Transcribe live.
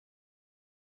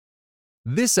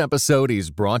This episode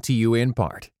is brought to you in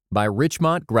part by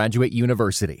Richmont Graduate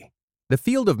University. The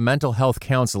field of mental health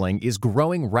counseling is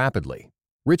growing rapidly.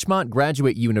 Richmont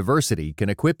Graduate University can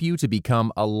equip you to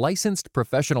become a licensed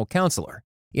professional counselor,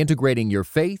 integrating your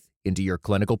faith into your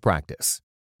clinical practice.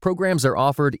 Programs are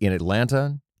offered in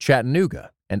Atlanta,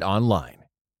 Chattanooga, and online.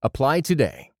 Apply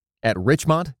today at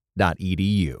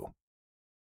richmont.edu.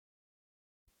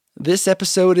 This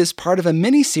episode is part of a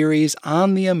mini-series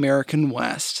on the American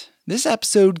West. This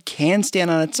episode can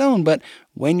stand on its own, but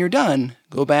when you're done,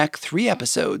 go back 3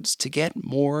 episodes to get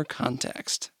more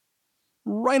context.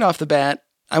 Right off the bat,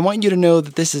 I want you to know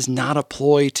that this is not a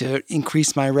ploy to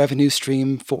increase my revenue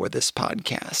stream for this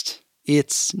podcast.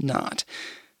 It's not.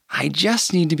 I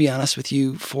just need to be honest with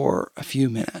you for a few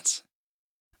minutes.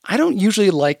 I don't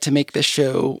usually like to make this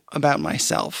show about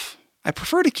myself. I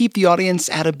prefer to keep the audience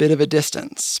at a bit of a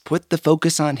distance, put the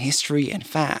focus on history and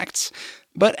facts.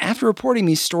 But after reporting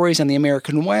these stories on the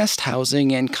American West,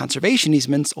 housing, and conservation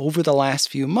easements over the last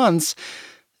few months,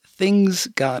 things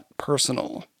got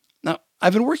personal. Now,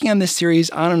 I've been working on this series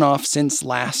on and off since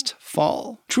last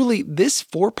fall. Truly, this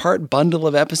 4-part bundle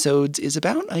of episodes is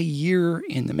about a year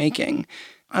in the making.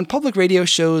 On public radio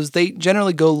shows, they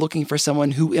generally go looking for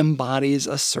someone who embodies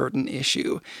a certain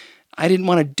issue. I didn't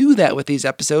want to do that with these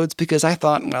episodes because I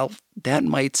thought, well, that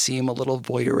might seem a little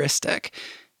voyeuristic.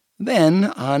 Then,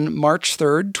 on March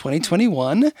 3rd,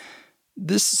 2021,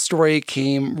 this story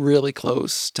came really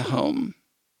close to home.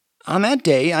 On that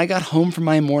day, I got home from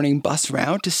my morning bus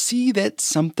route to see that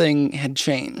something had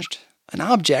changed. An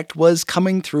object was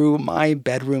coming through my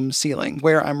bedroom ceiling,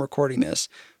 where I'm recording this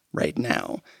right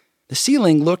now. The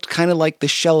ceiling looked kind of like the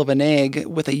shell of an egg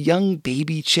with a young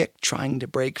baby chick trying to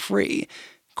break free.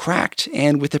 Cracked,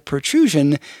 and with a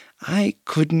protrusion I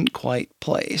couldn't quite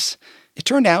place. It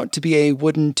turned out to be a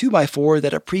wooden 2x4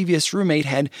 that a previous roommate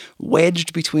had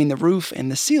wedged between the roof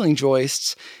and the ceiling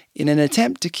joists in an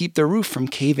attempt to keep the roof from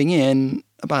caving in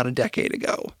about a decade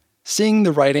ago. Seeing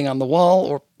the writing on the wall,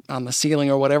 or on the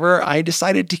ceiling or whatever, I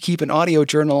decided to keep an audio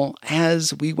journal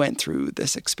as we went through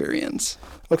this experience.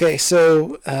 Okay,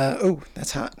 so,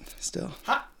 that's hot still.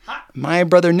 Hot. My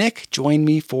brother Nick joined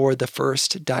me for the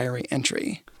first diary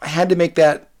entry. I had to make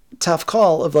that tough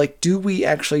call of do we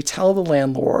actually tell the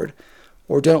landlord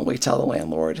or don't we tell the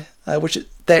landlord? Which is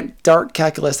that dark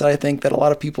calculus that I think that a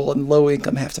lot of people in low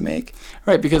income have to make.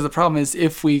 Right, because the problem is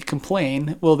if we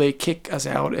complain, will they kick us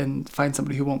out and find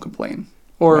somebody who won't complain?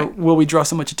 Or right. Will we draw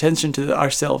so much attention to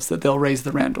ourselves that they'll raise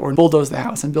the rent or bulldoze the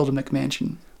house and build a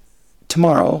McMansion?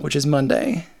 Tomorrow, which is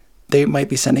Monday, they might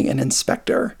be sending an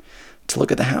inspector to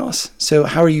look at the house. So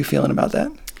how are you feeling about that?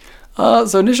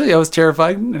 So initially I was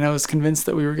terrified, and I was convinced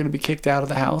that we were going to be kicked out of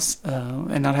the house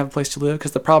and not have a place to live,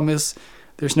 because the problem is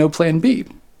there's no plan B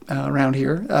around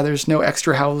here. There's no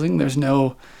extra housing. There's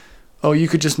no, you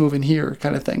could just move in here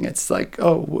kind of thing. It's like,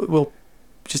 we'll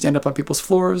just end up on people's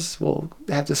floors. We'll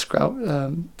have to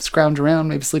scrounge around,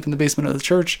 maybe sleep in the basement of the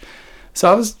church.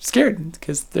 So I was scared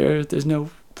because there's no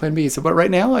plan B. But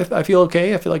right now I feel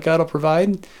okay. I feel like God will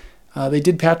provide. They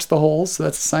did patch the holes, so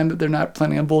that's a sign that they're not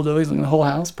planning on bulldozing the whole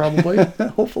house, probably.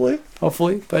 Hopefully.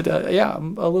 But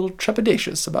I'm a little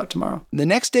trepidatious about tomorrow. The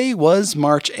next day was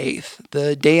March 8th,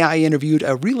 the day I interviewed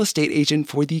a real estate agent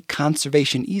for the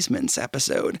Conservation Easements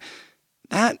episode.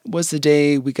 That was the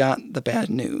day we got the bad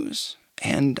news,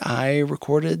 and I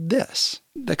recorded this.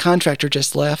 The contractor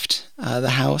just left the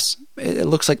house. It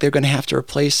looks like they're going to have to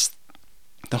replace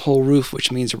the whole roof,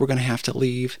 which means we're going to have to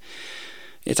leave.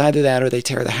 It's either that or they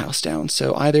tear the house down.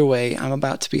 So either way, I'm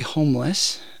about to be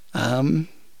homeless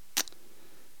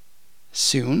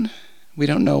soon. We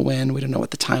don't know when. We don't know what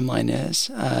the timeline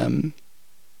is.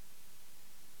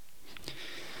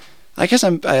 I guess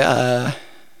I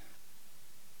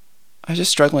was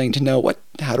just struggling to know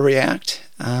how to react.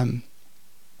 I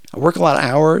work a lot of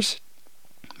hours.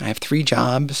 I have 3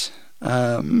 jobs.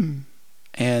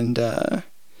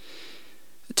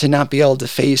 To not be able to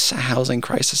face a housing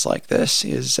crisis like this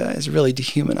is really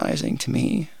dehumanizing to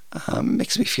me.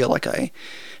 Makes me feel like I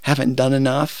haven't done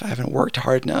enough. I haven't worked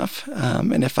hard enough.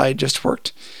 And if I just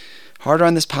worked harder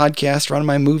on this podcast or on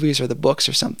my movies or the books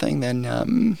or something,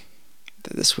 then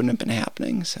this wouldn't have been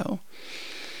happening. So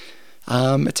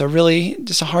it's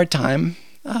just a hard time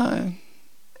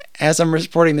as I'm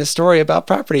reporting this story about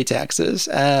property taxes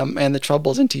and the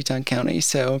troubles in Teton County.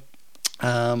 So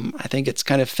I think it's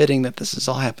kind of fitting that this is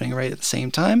all happening right at the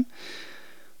same time.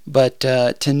 But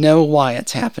to know why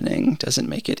it's happening doesn't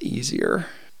make it easier.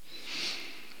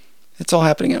 It's all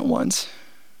happening at once.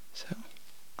 So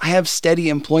I have steady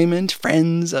employment,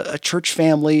 friends, a church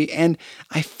family, and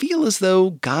I feel as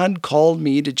though God called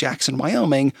me to Jackson,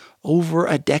 Wyoming over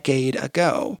a decade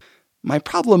ago. My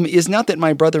problem is not that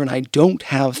my brother and I don't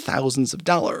have thousands of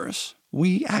dollars.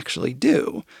 We actually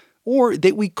do. Or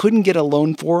that we couldn't get a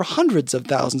loan for hundreds of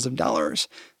thousands of dollars.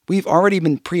 We've already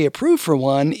been pre-approved for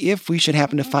one if we should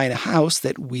happen to find a house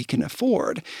that we can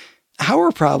afford.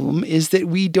 Our problem is that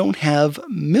we don't have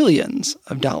millions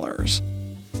of dollars.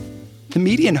 The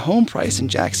median home price in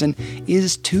Jackson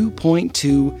is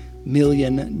 $2.2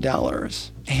 million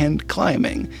and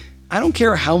climbing. I don't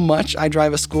care how much I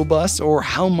drive a school bus or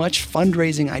how much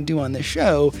fundraising I do on this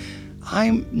show,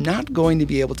 I'm not going to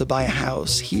be able to buy a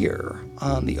house here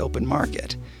on the open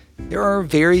market. There are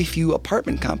very few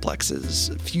apartment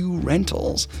complexes, few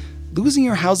rentals. Losing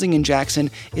your housing in Jackson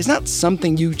is not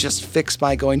something you just fix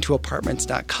by going to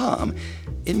apartments.com.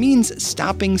 It means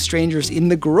stopping strangers in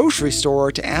the grocery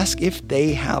store to ask if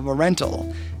they have a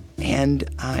rental. And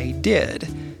I did.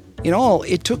 In all,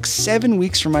 it took 7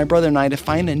 weeks for my brother and I to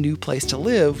find a new place to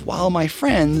live while my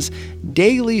friends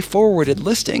daily forwarded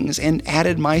listings and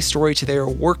added my story to their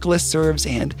work listservs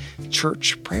and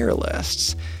church prayer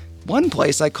lists. One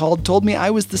place I called told me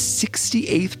I was the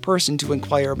 68th person to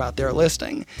inquire about their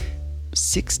listing.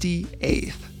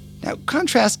 68th. Now,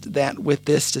 contrast that with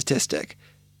this statistic.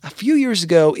 A few years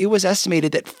ago, it was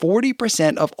estimated that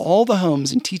 40% of all the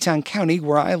homes in Teton County,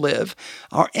 where I live,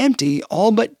 are empty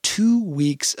all but 2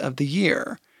 weeks of the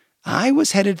year. I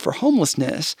was headed for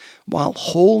homelessness while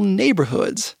whole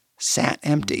neighborhoods sat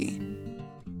empty.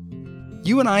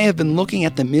 You and I have been looking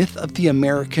at the myth of the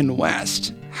American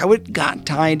West, how it got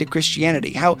tied to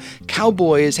Christianity, how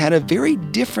cowboys had a very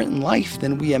different life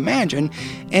than we imagine,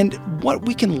 and what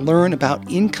we can learn about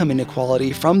income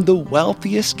inequality from the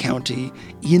wealthiest county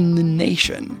in the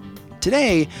nation.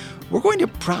 Today, we're going to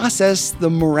process the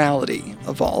morality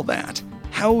of all that,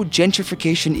 how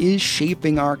gentrification is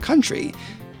shaping our country.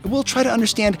 We'll try to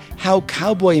understand how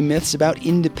cowboy myths about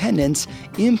independence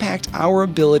impact our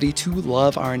ability to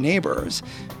love our neighbors,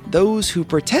 those who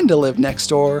pretend to live next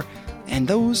door, and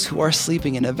those who are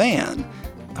sleeping in a van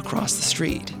across the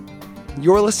street.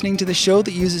 You're listening to the show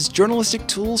that uses journalistic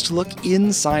tools to look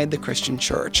inside the Christian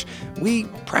church. We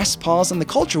press pause on the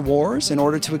culture wars in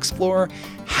order to explore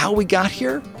how we got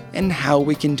here and how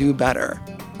we can do better.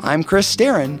 I'm Chris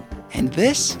Staron, and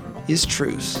this is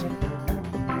Truce.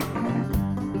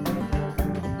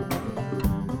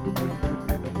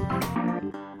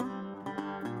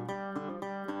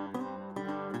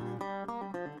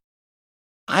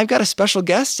 I've got a special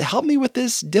guest to help me with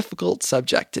this difficult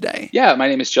subject today. Yeah, my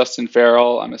name is Justin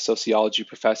Farrell. I'm a sociology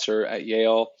professor at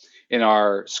Yale in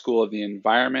our School of the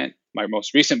Environment. My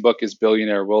most recent book is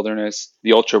Billionaire Wilderness,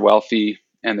 The Ultra Wealthy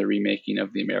and the Remaking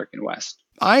of the American West.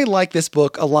 I like this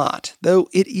book a lot, though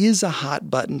it is a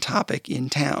hot-button topic in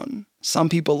town. Some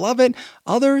people love it,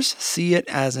 others see it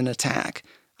as an attack.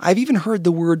 I've even heard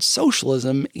the word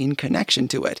socialism in connection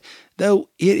to it, though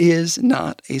it is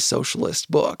not a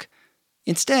socialist book.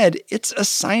 Instead, it's a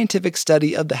scientific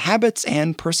study of the habits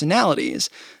and personalities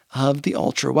of the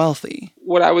ultra-wealthy.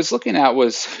 What I was looking at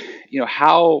was,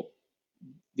 how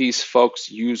these folks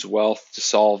use wealth to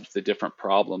solve the different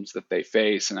problems that they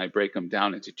face, and I break them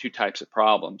down into two types of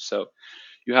problems. So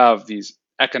you have these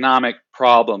economic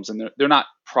problems, and they're not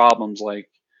problems like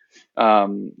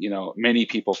many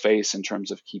people face in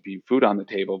terms of keeping food on the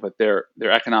table, but they're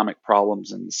economic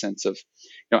problems in the sense of,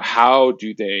 how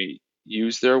do they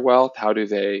use their wealth? How do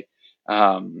they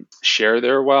share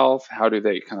their wealth? How do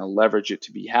they kind of leverage it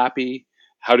to be happy?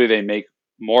 How do they make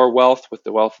more wealth with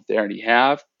the wealth that they already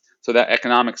have? So that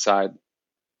economic side.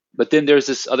 But then there's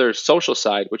this other social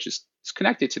side, which is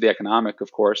connected to the economic,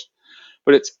 of course,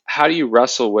 but it's how do you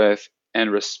wrestle with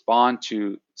and respond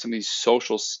to some of these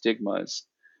social stigmas,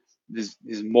 this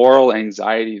moral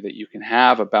anxiety that you can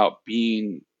have about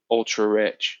being ultra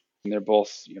rich. And they're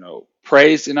both,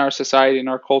 praised in our society, in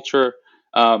our culture,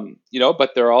 but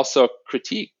they're also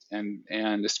critiqued.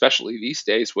 And especially these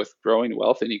days with growing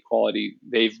wealth inequality,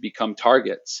 they've become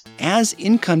targets. As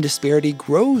income disparity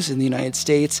grows in the United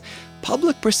States,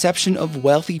 public perception of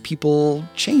wealthy people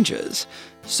changes.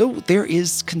 So there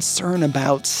is concern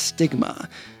about stigma.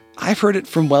 I've heard it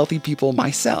from wealthy people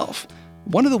myself.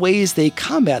 One of the ways they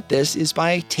combat this is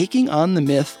by taking on the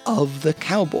myth of the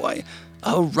cowboy,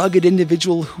 a rugged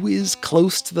individual who is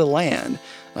close to the land,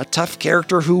 a tough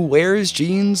character who wears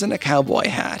jeans and a cowboy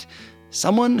hat,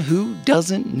 someone who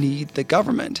doesn't need the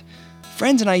government.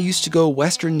 Friends and I used to go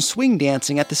Western swing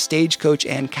dancing at the Stagecoach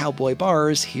and Cowboy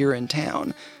bars here in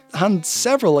town. On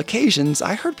several occasions,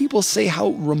 I heard people say how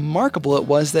remarkable it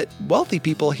was that wealthy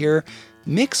people here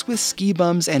mix with ski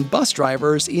bums and bus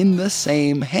drivers in the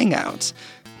same hangouts.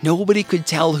 Nobody could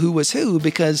tell who was who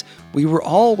because we were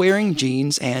all wearing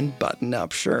jeans and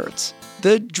button-up shirts.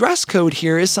 The dress code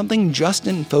here is something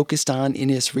Justin focused on in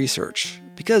his research,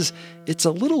 because it's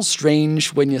a little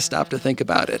strange when you stop to think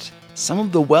about it. Some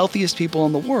of the wealthiest people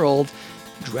in the world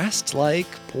dressed like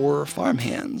poor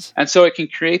farmhands. And so it can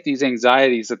create these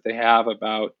anxieties that they have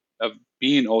about of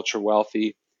being ultra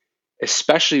wealthy,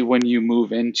 especially when you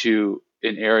move into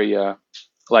an area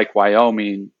like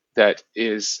Wyoming that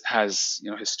has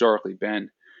historically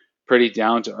been pretty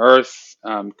down to earth,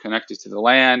 connected to the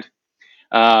land,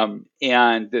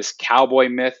 and this cowboy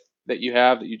myth that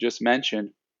you just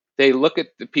mentioned. They look at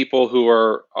the people who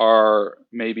are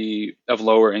maybe of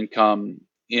lower income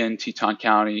in Teton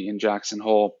County, in Jackson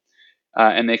Hole,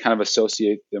 and they kind of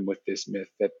associate them with this myth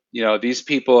that these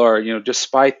people are,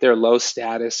 despite their low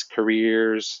status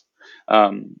careers,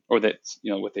 or that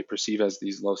what they perceive as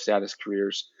these low status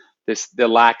careers, the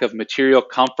lack of material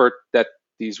comfort that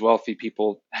these wealthy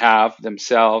people have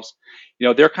themselves,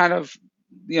 they're kind of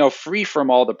free from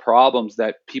all the problems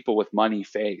that people with money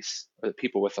face, or that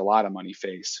people with a lot of money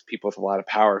face, people with a lot of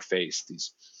power face,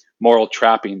 these moral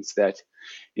trappings that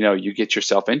you get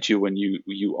yourself into when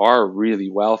you are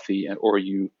really wealthy, or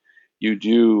you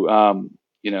do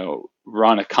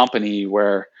run a company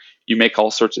where you make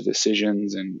all sorts of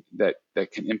decisions and that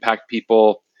can impact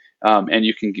people, and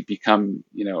you can become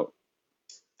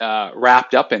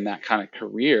wrapped up in that kind of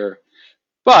career.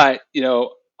 But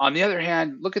on the other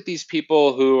hand, look at these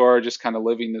people who are just kind of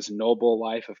living this noble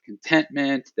life of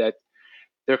contentment, that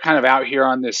they're kind of out here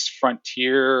on this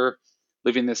frontier,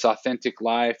 living this authentic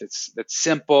life that's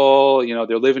simple.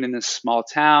 They're living in this small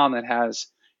town that has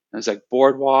like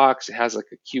boardwalks. It has like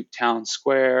a cute town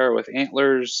square with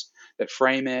antlers that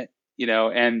frame it.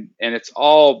 And it's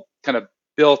all kind of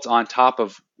built on top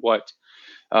of what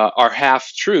are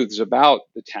half truths about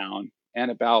the town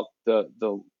and about the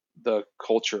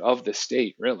culture of the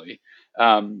state, really.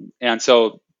 And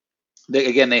so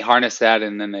they harness that,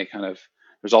 and then they kind of,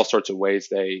 there's all sorts of ways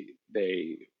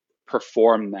they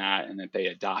perform that, and that they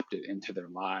adopt it into their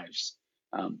lives,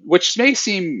 which may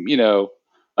seem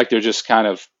like they're just kind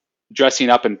of dressing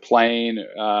up and playing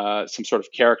some sort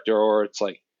of character, or it's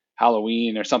like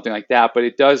Halloween or something like that, but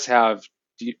it does have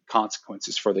deep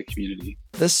consequences for the community.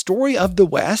 The story of the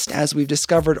West, as we've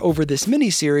discovered over this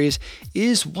miniseries,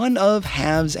 is one of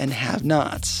haves and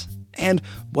have-nots. And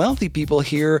wealthy people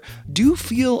here do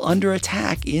feel under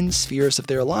attack in spheres of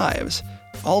their lives.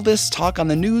 All this talk on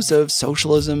the news of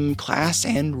socialism, class,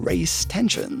 and race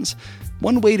tensions.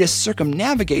 One way to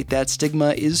circumnavigate that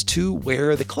stigma is to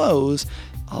wear the clothes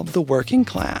of the working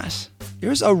class.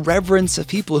 There's a reverence of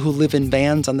people who live in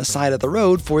vans on the side of the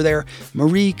road for their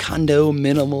Marie Kondo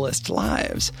minimalist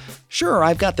lives. Sure,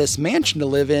 I've got this mansion to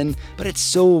live in, but it's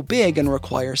so big and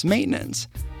requires maintenance.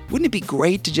 Wouldn't it be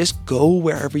great to just go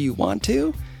wherever you want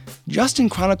to? Justin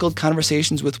chronicled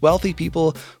conversations with wealthy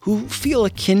people who feel a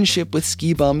kinship with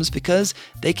ski bums because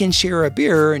they can share a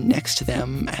beer next to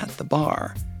them at the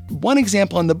bar. One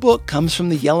example in the book comes from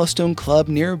the Yellowstone Club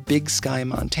near Big Sky,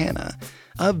 Montana,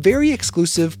 a very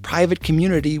exclusive private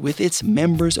community with its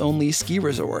members-only ski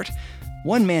resort.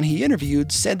 One man he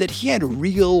interviewed said that he had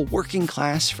real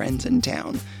working-class friends in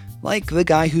town, like the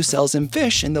guy who sells him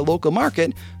fish in the local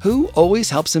market, who always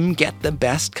helps him get the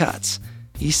best cuts.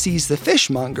 He sees the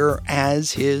fishmonger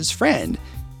as his friend.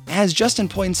 As Justin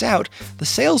points out, the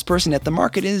salesperson at the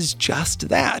market is just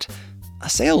that, a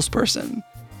salesperson.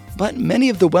 But many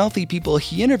of the wealthy people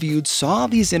he interviewed saw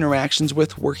these interactions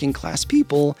with working-class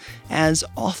people as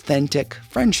authentic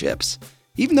friendships.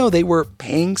 Even though they were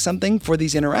paying something for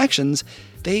these interactions,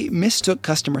 they mistook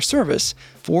customer service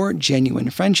for genuine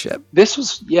friendship. This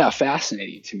was,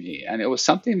 fascinating to me. And it was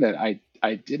something that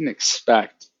I didn't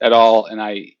expect at all. And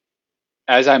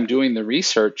as I'm doing the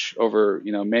research over,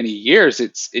 many years,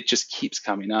 it just keeps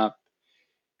coming up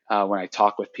when I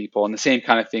talk with people, and the same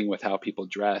kind of thing with how people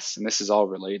dress. And this is all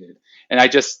related. And I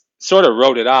just sort of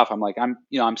wrote it off. I'm like,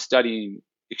 I'm studying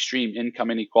extreme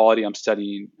income inequality. I'm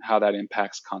studying how that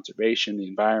impacts conservation, the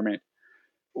environment.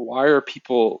 Why are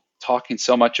people talking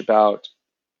so much about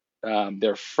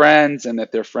their friends, and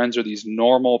that their friends are these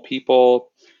normal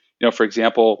people? For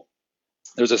example,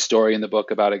 there's a story in the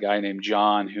book about a guy named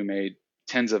John who made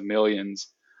tens of millions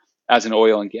as an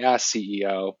oil and gas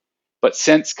CEO. But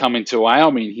since coming to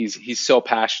Wyoming, he's so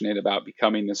passionate about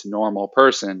becoming this normal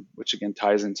person, which again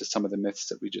ties into some of the myths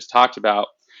that we just talked about.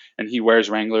 And he wears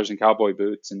Wranglers and cowboy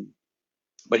boots,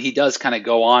 but he does kind of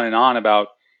go on and on about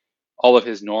all of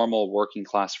his normal working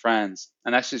class friends.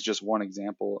 And that's just one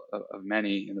example of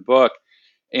many in the book,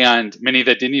 and many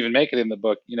that didn't even make it in the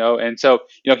book, And so,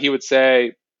 he would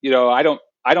say, I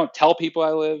don't tell people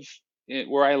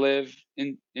where I live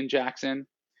in Jackson,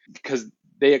 because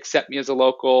they accept me as a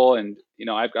local, and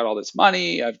I've got all this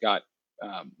money, I've got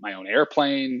my own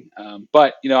airplane,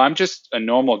 but I'm just a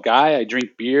normal guy. I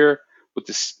drink beer with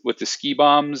the ski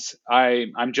bums.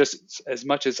 I'm just as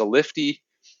much as a lifty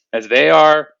as they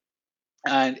are,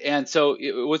 and so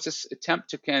it was this attempt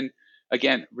to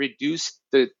again reduce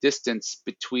the distance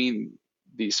between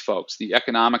these folks, the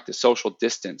social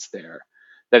distance there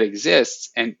that exists,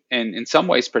 and in some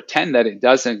ways pretend that it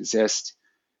doesn't exist,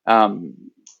 um,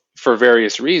 for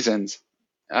various reasons,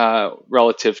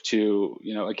 relative to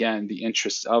again the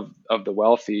interests of the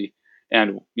wealthy,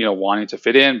 and wanting to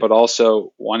fit in, but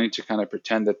also wanting to kind of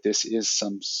pretend that this is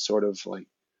some sort of like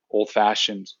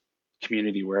old-fashioned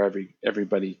community where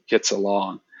everybody gets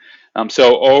along.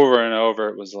 So over and over,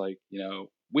 it was like,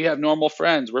 we have normal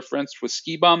friends. We're friends with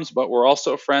ski bums, but we're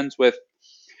also friends with,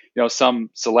 some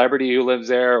celebrity who lives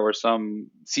there, or some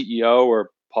CEO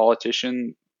or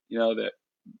politician, that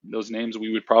those names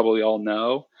we would probably all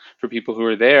know for people who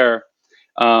are there.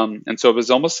 And so it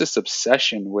was almost this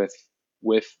obsession with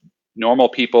normal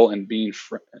people and being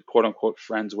quote unquote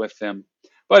friends with them.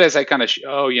 But as I kind of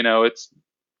show, it's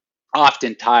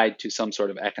often tied to some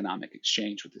sort of economic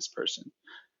exchange with this person.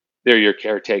 They're your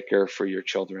caretaker for your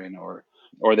children, or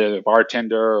they're the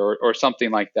bartender, or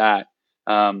something like that.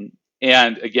 And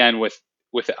again,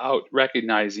 without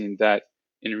recognizing that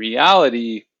in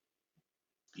reality,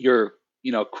 your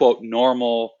quote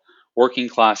normal working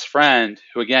class friend,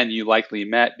 who again you likely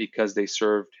met because they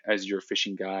served as your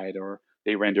fishing guide or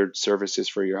they rendered services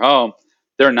for your home,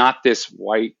 they're not this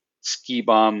white ski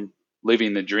bum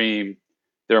living the dream.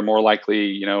 They're more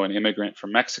likely an immigrant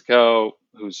from Mexico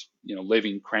who's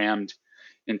living crammed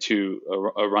into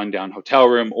a rundown hotel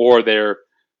room, or they're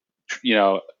you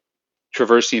know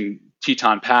traversing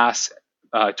Teton Pass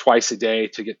twice a day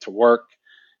to get to work,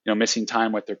 missing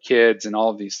time with their kids and all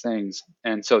of these things.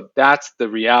 And so that's the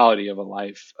reality of a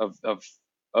life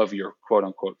of your quote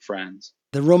unquote friends.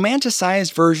 The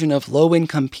romanticized version of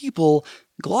low-income people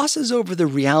glosses over the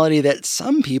reality that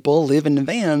some people live in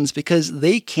vans because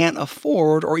they can't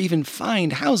afford or even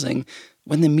find housing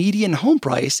when the median home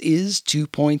price is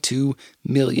 $2.2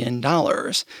 million.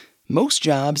 Most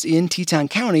jobs in Teton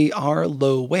County are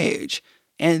low wage,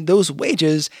 and those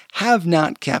wages have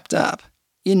not kept up.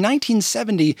 In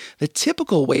 1970, the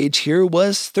typical wage here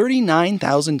was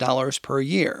 $39,000 per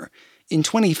year. In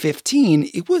 2015,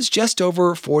 it was just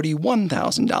over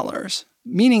 $41,000,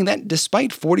 meaning that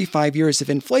despite 45 years of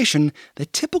inflation, the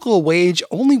typical wage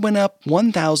only went up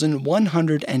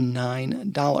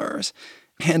 $1,109.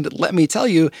 And let me tell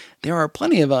you, there are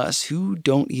plenty of us who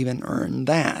don't even earn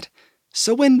that.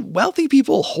 So when wealthy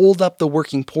people hold up the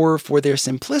working poor for their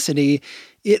simplicity,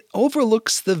 it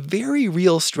overlooks the very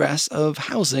real stress of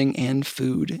housing and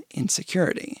food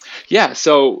insecurity. Yeah,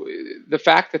 so the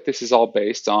fact that this is all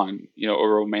based on, a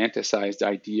romanticized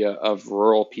idea of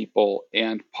rural people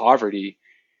and poverty,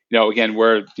 again,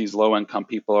 where these low income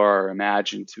people are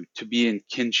imagined to be in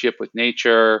kinship with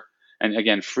nature, and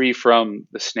again, free from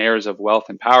the snares of wealth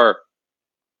and power.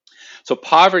 So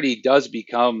poverty does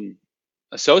become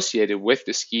associated with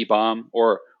the ski bum,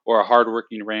 or a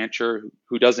hardworking rancher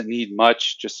who doesn't need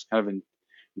much, just kind of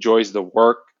enjoys the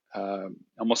work,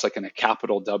 almost like in a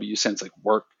capital W sense, like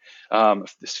work,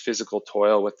 this physical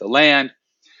toil with the land.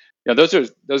 Those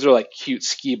are like cute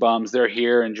ski bums. They're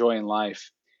here enjoying life,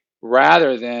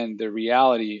 rather than the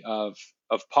reality of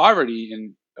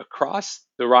poverty across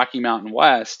the Rocky Mountain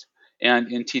West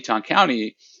and in Teton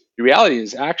County. The reality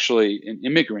is actually an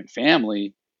immigrant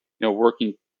family,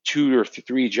 working two or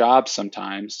three jobs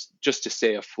sometimes just to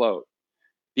stay afloat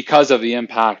because of the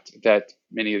impact that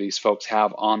many of these folks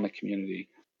have on the community.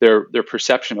 Their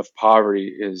perception of poverty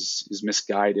is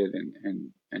misguided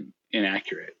and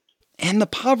inaccurate. And the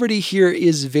poverty here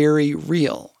is very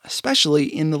real, especially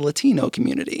in the Latino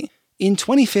community. In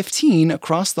 2015,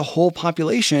 across the whole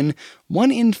population, 1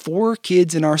 in 4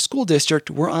 kids in our school district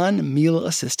were on meal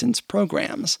assistance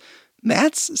programs.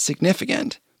 That's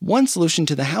significant. One solution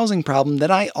to the housing problem that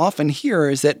I often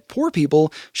hear is that poor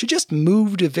people should just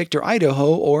move to Victor,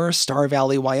 Idaho or Star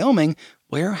Valley, Wyoming,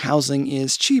 where housing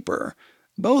is cheaper.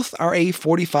 Both are a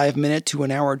 45-minute to an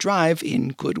hour drive in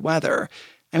good weather.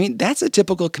 I mean, that's a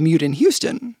typical commute in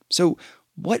Houston. So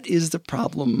what is the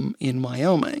problem in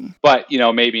Wyoming? But,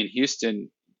 maybe in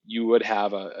Houston, you would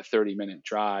have a 30-minute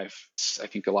drive. I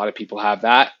think a lot of people have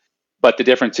that. But the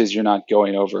difference is you're not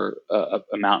going over a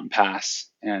mountain pass,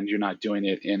 and you're not doing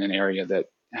it in an area that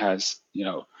has,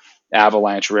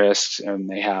 avalanche risks, and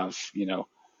they have,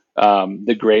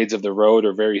 the grades of the road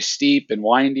are very steep and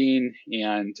winding,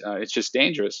 and it's just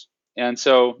dangerous. And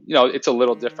so, it's a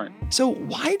little different. So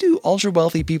why do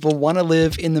ultra-wealthy people want to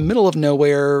live in the middle of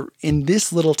nowhere in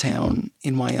this little town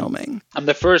in Wyoming?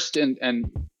 The first and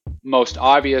most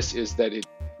obvious is that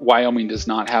Wyoming does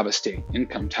not have a state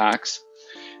income tax.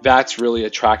 That's really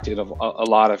attracted a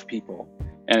lot of people.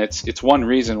 And it's one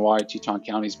reason why Teton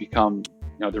County's become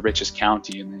the richest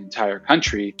county in the entire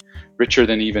country, richer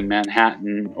than even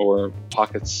Manhattan or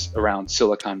pockets around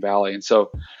Silicon Valley. And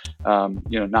so,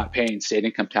 not paying state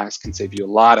income tax can save you a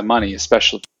lot of money,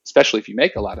 especially if you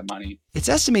make a lot of money. It's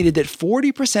estimated that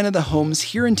 40% of the homes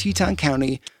here in Teton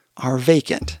County are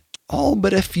vacant, all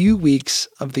but a few weeks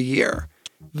of the year.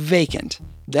 Vacant.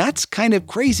 That's kind of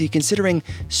crazy considering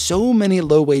so many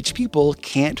low-wage people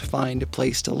can't find a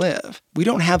place to live. We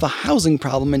don't have a housing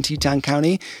problem in Teton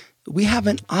County. We have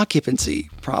an occupancy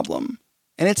problem.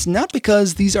 And it's not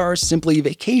because these are simply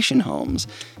vacation homes.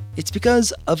 It's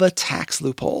because of a tax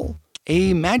loophole,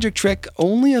 a magic trick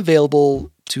only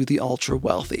available to the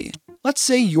ultra-wealthy. Let's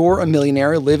say you're a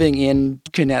millionaire living in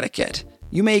Connecticut.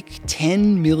 You make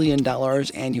 $10 million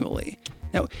annually.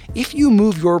 Now, if you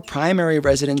move your primary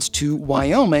residence to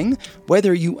Wyoming,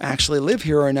 whether you actually live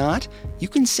here or not, you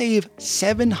can save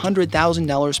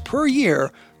 $700,000 per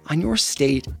year on your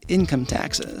state income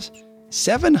taxes.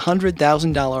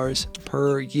 $700,000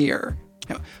 per year.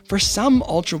 Now, for some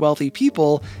ultra-wealthy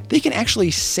people, they can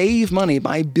actually save money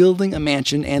by building a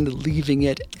mansion and leaving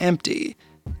it empty.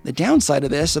 The downside of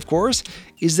this, of course,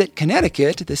 is that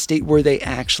Connecticut, the state where they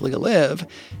actually live,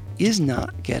 is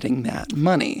not getting that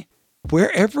money.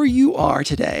 Wherever you are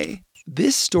today,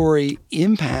 this story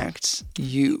impacts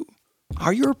you.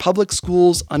 Are your public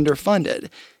schools underfunded?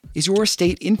 Is your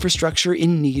state infrastructure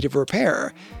in need of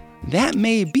repair? That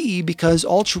may be because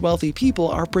ultra-wealthy people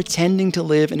are pretending to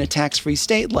live in a tax-free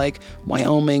state like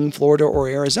Wyoming, Florida, or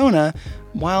Arizona,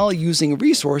 while using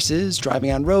resources,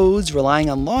 driving on roads, relying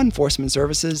on law enforcement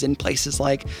services in places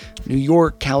like New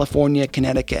York, California,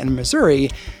 Connecticut, and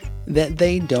Missouri that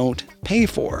they don't pay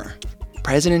for.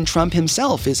 President Trump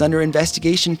himself is under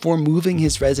investigation for moving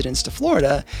his residence to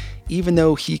Florida, even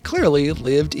though he clearly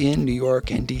lived in New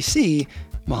York and D.C.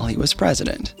 while he was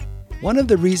president. One of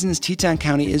the reasons Teton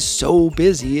County is so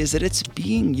busy is that it's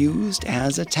being used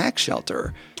as a tax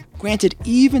shelter. Granted,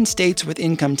 even states with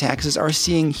income taxes are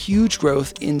seeing huge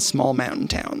growth in small mountain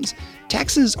towns.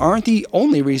 Taxes aren't the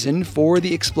only reason for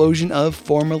the explosion of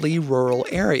formerly rural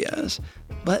areas,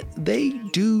 but they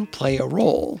do play a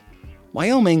role.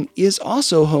 Wyoming is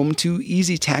also home to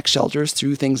easy tax shelters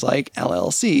through things like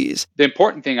LLCs. The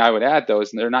important thing I would add, though,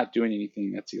 is they're not doing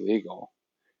anything that's illegal.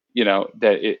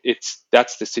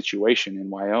 That's the situation in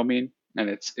Wyoming, and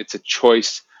it's a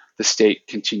choice the state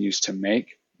continues to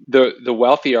make. The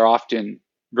wealthy are often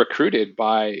recruited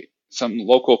by some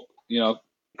local,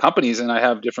 companies, and I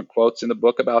have different quotes in the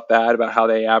book about that, about how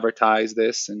they advertise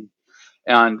this,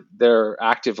 and they're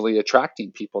actively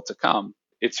attracting people to come.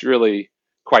 It's really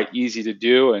quite easy to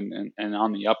do and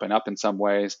on the up and up in some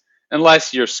ways,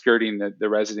 unless you're skirting the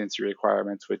residency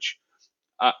requirements, which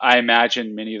I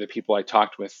imagine many of the people I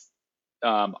talked with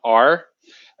are.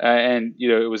 And,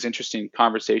 it was interesting.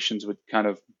 Conversations would kind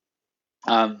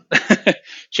of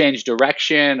change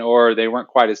direction, or they weren't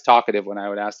quite as talkative when I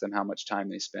would ask them how much time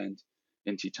they spend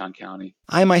in Teton County.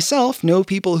 I myself know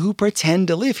people who pretend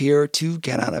to live here to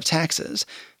get out of taxes,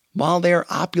 while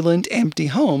their opulent, empty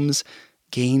homes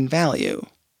gain value.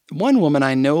 One woman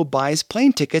I know buys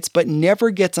plane tickets but never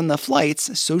gets on the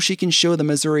flights so she can show the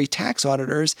Missouri tax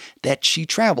auditors that she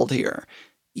traveled here,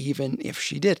 even if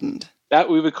she didn't. That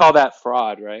we would call that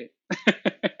fraud, right?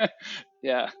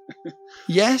 Yeah.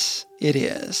 Yes, it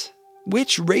is.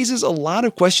 Which raises a lot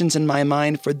of questions in my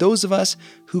mind for those of us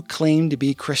who claim to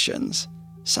be Christians.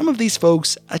 Some of these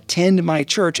folks attend my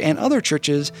church and other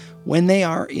churches when they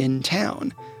are in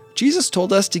town. Jesus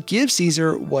told us to give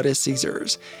Caesar what is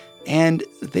Caesar's, and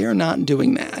they're not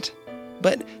doing that.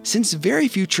 But since very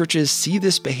few churches see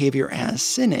this behavior as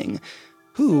sinning,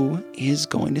 who is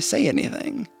going to say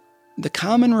anything? The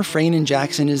common refrain in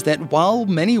Jackson is that while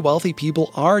many wealthy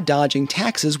people are dodging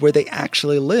taxes where they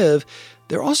actually live,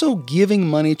 they're also giving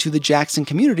money to the Jackson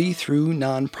community through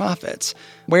nonprofits,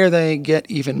 where they get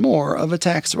even more of a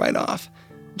tax write-off.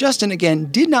 Justin,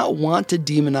 again, did not want to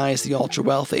demonize the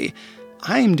ultra-wealthy.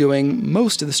 I'm doing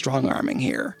most of the strong-arming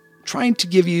here, trying to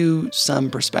give you some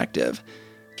perspective.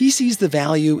 He sees the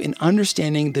value in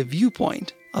understanding the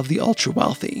viewpoint of the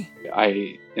ultra-wealthy.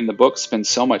 I, in the book, spend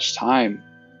so much time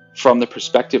from the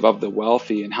perspective of the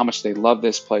wealthy and how much they love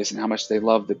this place and how much they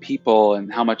love the people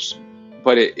and how much,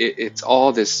 but it's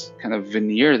all this kind of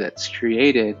veneer that's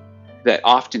created that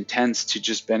often tends to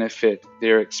just benefit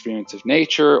their experience of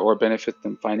nature or benefit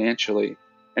them financially.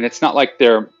 And it's not like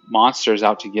they're monsters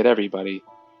out to get everybody,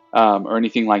 or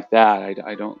anything like that.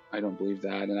 I don't believe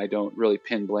that, and I don't really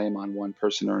pin blame on one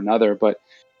person or another. But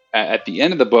at the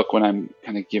end of the book, when I'm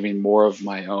kind of giving more of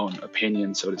my own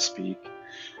opinion, so to speak,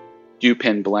 do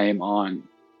pin blame on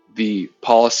the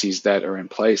policies that are in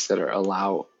place that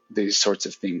allow these sorts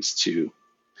of things to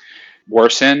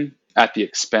worsen at the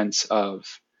expense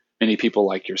of many people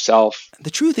like yourself. The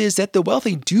truth is that the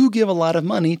wealthy do give a lot of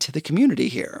money to the community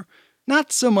here.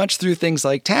 Not so much through things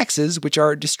like taxes, which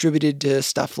are distributed to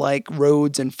stuff like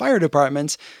roads and fire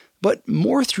departments, but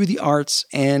more through the arts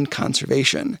and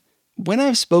conservation. When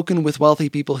I've spoken with wealthy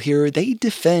people here, they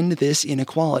defend this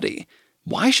inequality.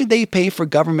 Why should they pay for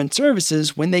government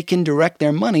services when they can direct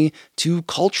their money to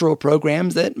cultural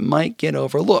programs that might get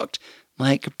overlooked,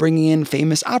 like bringing in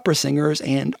famous opera singers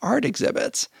and art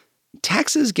exhibits?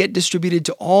 Taxes get distributed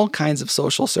to all kinds of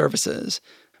social services,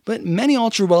 but many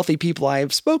ultra-wealthy people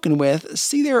I've spoken with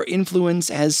see their influence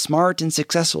as smart and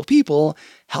successful people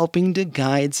helping to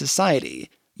guide society,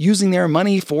 using their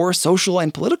money for social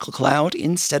and political clout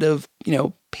instead of,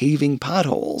 paving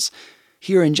potholes.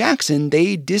 Here in Jackson,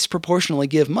 they disproportionately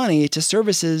give money to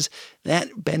services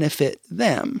that benefit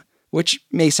them, which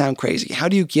may sound crazy. How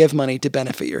do you give money to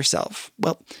benefit yourself?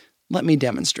 Well, let me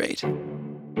demonstrate.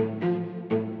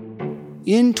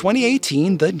 In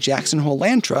 2018, the Jackson Hole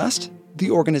Land Trust, the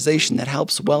organization that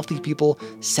helps wealthy people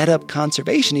set up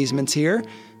conservation easements here,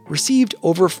 received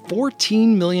over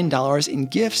 $14 million in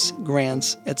gifts,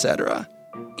 grants, etc.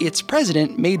 Its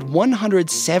president made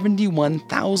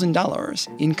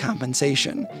 $171,000 in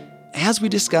compensation. As we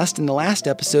discussed in the last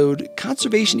episode,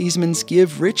 conservation easements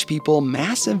give rich people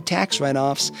massive tax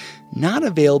write-offs not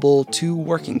available to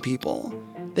working people.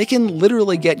 They can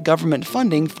literally get government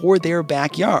funding for their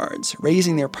backyards,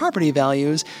 raising their property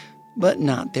values, but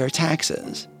not their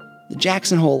taxes. The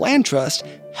Jackson Hole Land Trust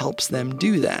helps them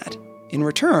do that. In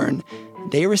return,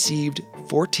 they received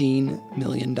 $14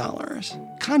 million.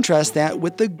 Contrast that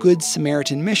with the Good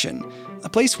Samaritan Mission, a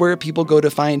place where people go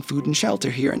to find food and shelter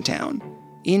here in town.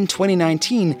 In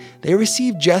 2019, they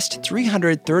received just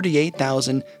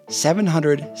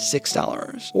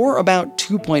 $338,706, or about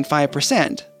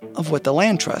 2.5% of what the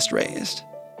Land Trust raised.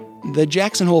 The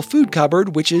Jackson Hole Food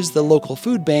Cupboard, which is the local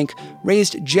food bank,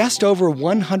 raised just over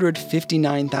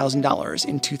 $159,000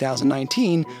 in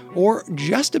 2019, or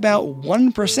just about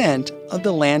 1% of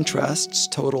the Land Trust's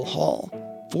total haul.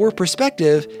 For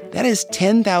perspective, that is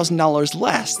 $10,000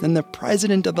 less than the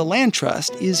president of the Land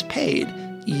Trust is paid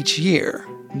each year.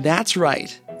 That's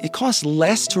right, it costs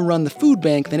less to run the food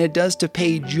bank than it does to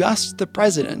pay just the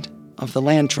president of the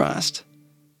Land Trust.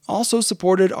 Also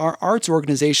supported are arts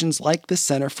organizations like the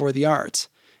Center for the Arts.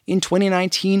 In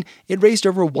 2019, it raised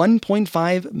over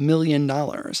 $1.5 million.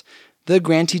 The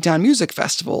Grand Teton Music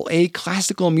Festival, a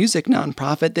classical music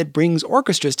nonprofit that brings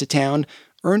orchestras to town,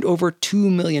 earned over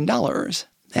 $2 million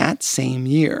that same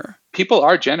year. People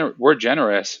we're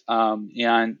generous,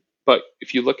 but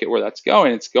if you look at where that's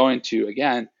going, it's going to,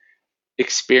 again,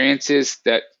 experiences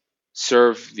that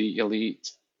serve the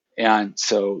elite. And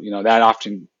so, that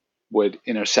often would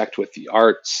intersect with the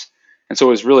arts. And so it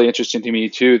was really interesting to me,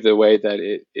 too, the way that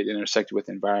it intersected with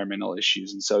environmental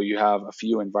issues. And so you have a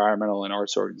few environmental and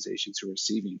arts organizations who are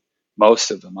receiving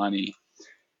most of the money,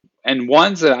 and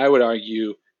ones that I would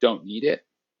argue don't need it.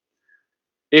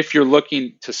 If you're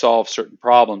looking to solve certain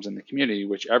problems in the community,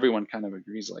 which everyone kind of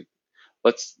agrees, like,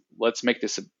 let's make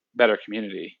this a better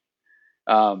community.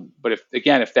 But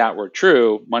if that were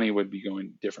true, money would be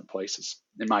going different places,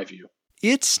 in my view.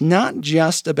 It's not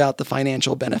just about the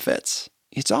financial benefits.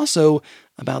 It's also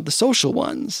about the social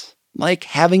ones, like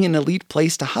having an elite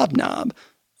place to hobnob,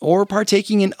 or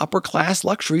partaking in upper-class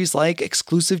luxuries like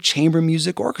exclusive chamber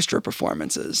music orchestra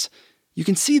performances. You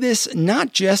can see this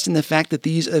not just in the fact that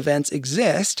these events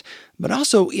exist, but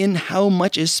also in how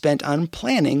much is spent on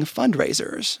planning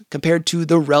fundraisers, compared to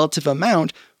the relative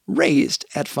amount raised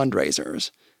at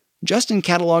fundraisers. Justin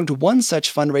cataloged one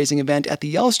such fundraising event at the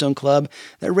Yellowstone Club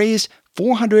that raised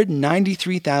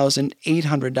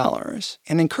 $493,800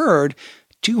 and incurred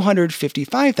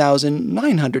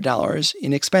 $255,900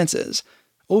 in expenses.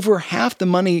 Over half the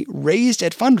money raised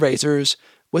at fundraisers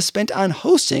was spent on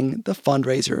hosting the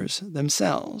fundraisers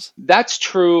themselves. That's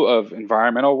true of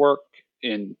environmental work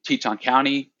in Teton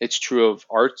County. It's true of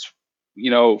arts,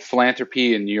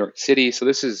 philanthropy in New York City. So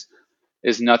this is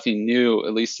nothing new,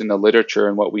 at least in the literature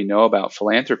and what we know about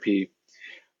philanthropy.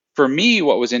 For me,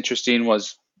 what was interesting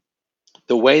was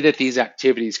the way that these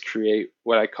activities create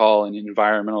what I call an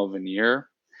environmental veneer.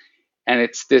 And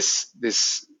it's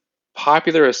this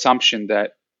popular assumption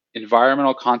that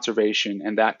environmental conservation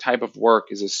and that type of work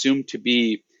is assumed to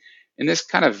be in this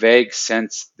kind of vague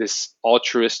sense, this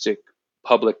altruistic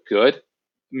public good.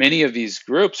 Many of these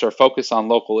groups are focused on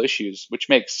local issues, which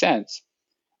makes sense.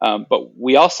 But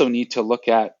we also need to look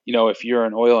at, if you're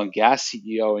an oil and gas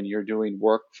CEO and you're doing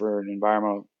work for an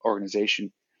environmental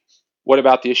organization, what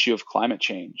about the issue of climate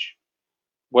change?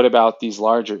 What about these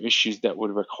larger issues that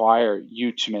would require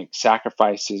you to make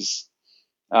sacrifices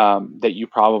that you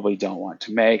probably don't want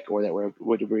to make, or that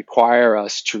would require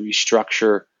us to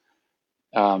restructure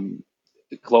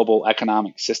global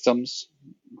economic systems,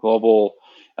 global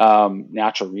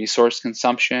natural resource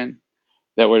consumption,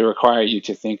 that would require you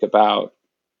to think about,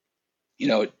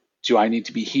 do I need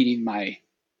to be heating my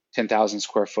 10,000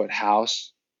 square foot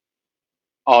house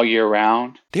all year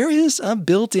round? There is a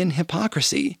built-in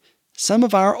hypocrisy. Some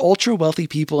of our ultra-wealthy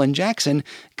people in Jackson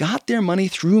got their money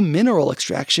through mineral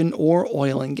extraction or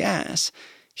oil and gas.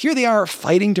 Here they are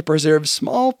fighting to preserve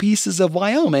small pieces of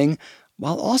Wyoming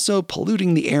while also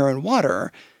polluting the air and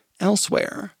water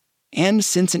elsewhere. And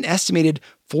since an estimated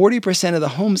 40% of the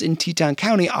homes in Teton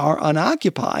County are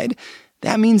unoccupied,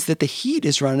 that means that the heat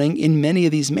is running in many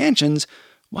of these mansions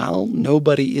while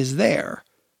nobody is there.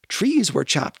 Trees were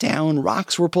chopped down,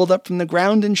 rocks were pulled up from the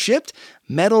ground and shipped,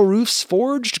 metal roofs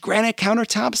forged, granite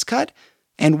countertops cut.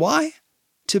 And why?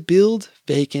 To build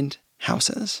vacant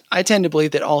houses. I tend to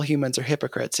believe that all humans are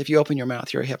hypocrites. If you open your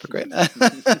mouth, you're a hypocrite.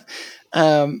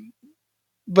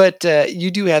 But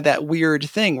you do have that weird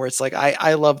thing where it's like,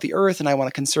 I love the earth and I want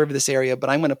to conserve this area, but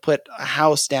I'm going to put a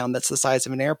house down that's the size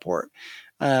of an airport.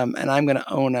 And I'm going to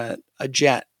own a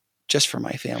jet just for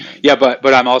my family. Yeah,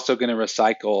 but I'm also going to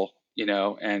recycle,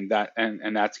 and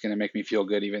that's going to make me feel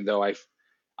good, even though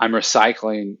I'm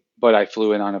recycling, but I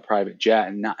flew in on a private jet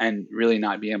and really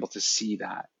not being able to see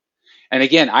that. And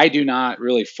again, I do not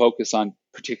really focus on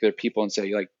particular people and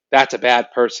say, like, that's a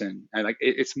bad person. And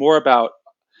it's more about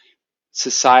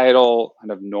societal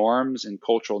kind of norms and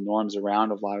cultural norms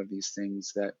around a lot of these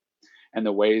things, and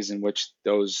the ways in which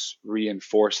those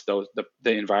reinforce the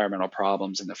environmental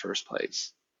problems in the first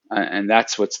place. And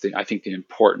that's I think the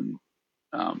important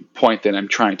point that I'm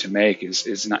trying to make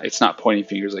is not, it's not pointing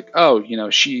fingers like, oh,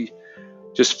 she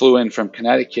just flew in from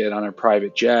Connecticut on a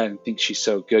private jet and thinks she's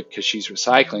so good because she's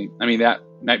recycling. I mean, that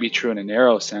might be true in a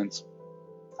narrow sense,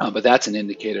 but that's an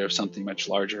indicator of something much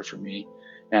larger for me.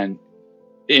 And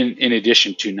in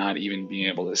addition to not even being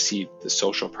able to see the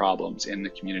social problems in the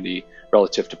community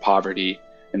relative to poverty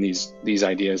and these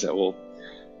ideas that will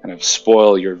kind of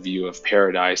spoil your view of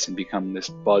paradise and become this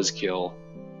buzzkill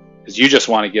because you just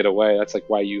want to get away. That's like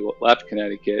why you left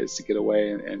Connecticut, is to get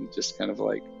away and just kind of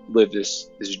like live this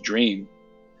dream.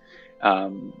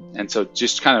 And so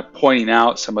just kind of pointing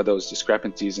out some of those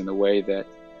discrepancies in the way that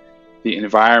the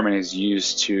environment is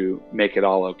used to make it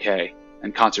all okay,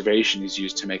 and conservation is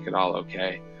used to make it all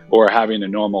okay, or having a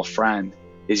normal friend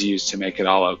is used to make it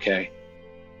all okay.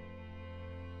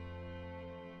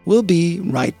 We'll be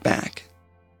right back.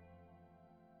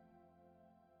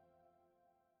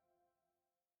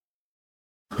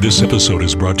 This episode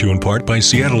is brought to you in part by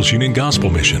Seattle's Union Gospel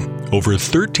Mission. Over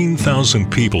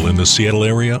 13,000 people in the Seattle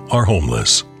area are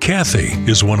homeless. Kathy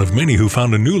is one of many who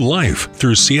found a new life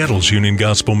through Seattle's Union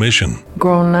Gospel Mission.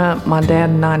 Growing up, my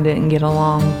dad and I didn't get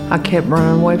along. I kept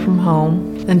running away from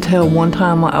home until one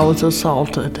time I was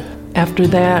assaulted. After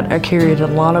that, I carried a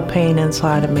lot of pain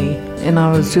inside of me, and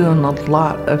I was doing a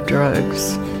lot of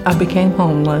drugs. I became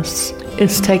homeless.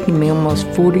 It's taken me almost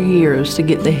 40 years to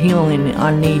get the healing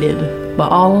I needed. But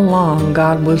all along,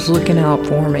 God was looking out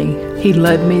for me. He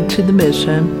led me to the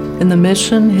mission, and the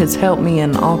mission has helped me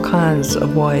in all kinds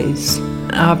of ways.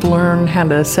 I've learned how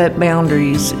to set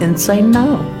boundaries and say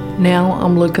no. Now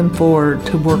I'm looking forward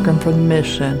to working for the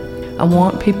mission. I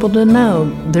want people to know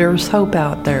there's hope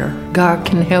out there. God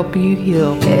can help you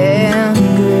heal. And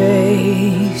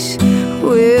grace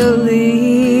will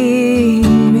lead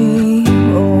me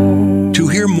home. To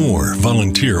hear more,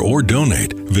 volunteer, or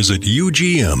donate, visit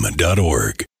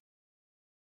ugm.org.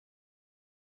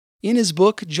 In his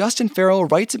book, Justin Farrell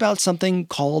writes about something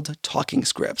called talking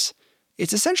scripts.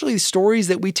 It's essentially stories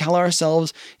that we tell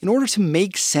ourselves in order to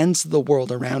make sense of the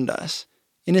world around us.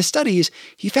 In his studies,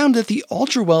 he found that the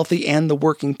ultra-wealthy and the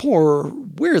working poor,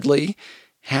 weirdly,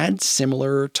 had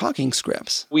similar talking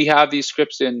scripts. We have these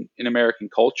scripts in American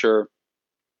culture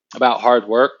about hard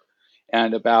work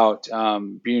and about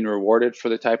being rewarded for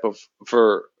the type of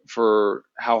for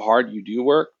how hard you do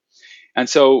work. And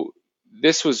so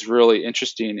this was really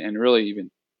interesting and really even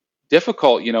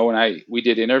difficult, when we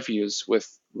did interviews with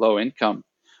low income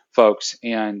folks,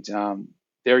 and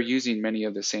they're using many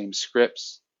of the same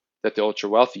scripts that the ultra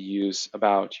wealthy use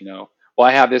about, well,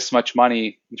 I have this much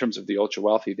money. In terms of the ultra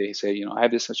wealthy, they say, I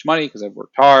have this much money because I've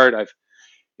worked hard. I've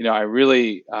I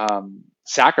really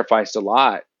sacrificed a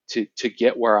lot to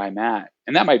get where I'm at.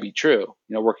 And that might be true,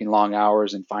 working long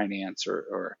hours in finance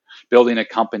or building a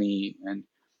company and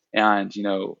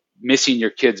missing your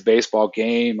kid's baseball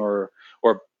game or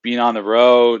being on the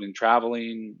road and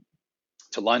traveling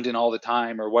to London all the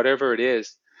time or whatever it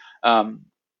is.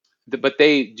 But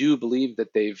they do believe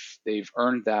that they've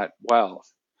earned that wealth.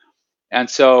 And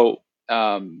so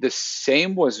the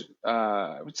same was,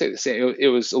 I would say the same. It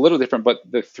was a little different, but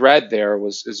the thread there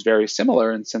is very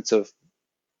similar in the sense of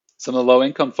some of the low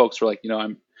income folks were like,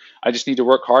 I just need to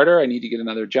work harder. I need to get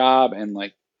another job, and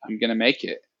like I'm going to make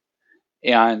it,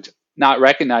 and not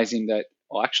recognizing that,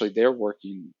 well, actually they're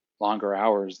working longer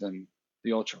hours than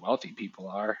the ultra wealthy people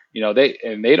are.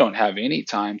 They don't have any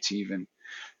time to even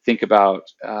think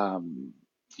about,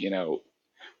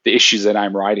 the issues that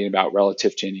I'm writing about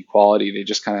relative to inequality. They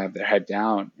just kind of have their head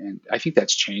down, and I think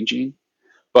that's changing.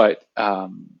 But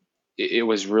it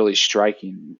was really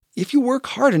striking. If you work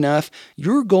hard enough,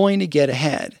 you're going to get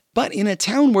ahead. But in a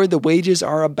town where the wages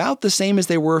are about the same as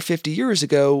they were 50 years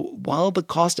ago, while the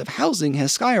cost of housing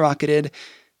has skyrocketed,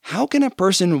 how can a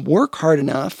person work hard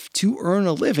enough to earn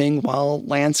a living while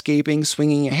landscaping,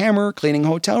 swinging a hammer, cleaning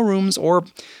hotel rooms, or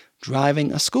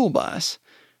driving a school bus?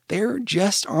 There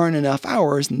just aren't enough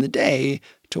hours in the day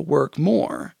to work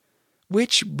more.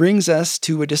 Which brings us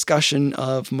to a discussion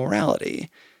of morality.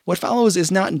 What follows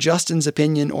is not Justin's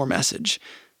opinion or message,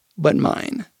 but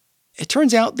mine. It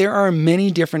turns out there are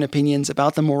many different opinions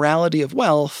about the morality of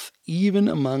wealth, even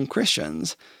among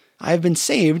Christians. I've been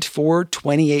saved for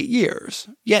 28 years,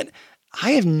 yet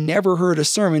I have never heard a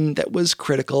sermon that was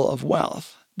critical of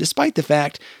wealth, despite the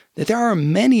fact that there are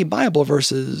many Bible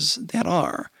verses that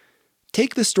are.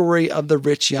 Take the story of the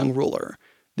rich young ruler.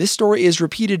 This story is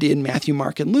repeated in Matthew,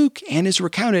 Mark, and Luke, and is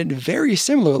recounted very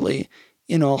similarly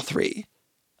in all three.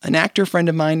 An actor friend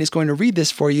of mine is going to read this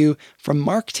for you from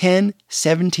Mark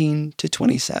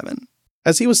 10:17-27.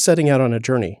 As he was setting out on a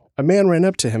journey, a man ran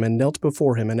up to him and knelt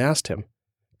before him and asked him,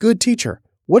 "Good teacher,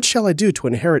 what shall I do to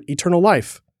inherit eternal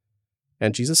life?"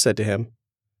 And Jesus said to him,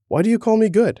 "Why do you call me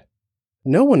good?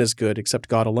 No one is good except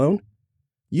God alone.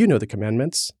 You know the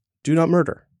commandments. Do not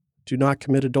murder. Do not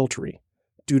commit adultery.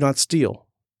 Do not steal.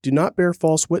 Do not bear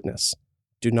false witness.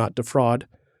 Do not defraud.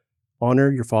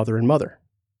 Honor your father and mother."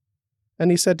 And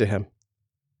he said to him,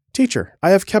 "Teacher, I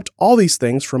have kept all these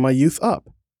things from my youth up."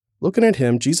 Looking at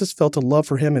him, Jesus felt a love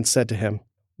for him and said to him,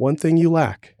 "One thing you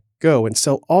lack. Go and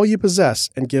sell all you possess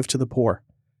and give to the poor,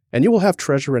 and you will have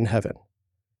treasure in heaven.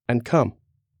 And come,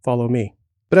 follow me."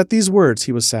 But at these words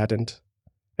he was saddened,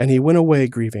 and he went away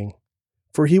grieving,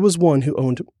 for he was one who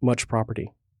owned much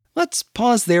property. Let's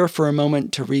pause there for a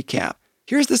moment to recap.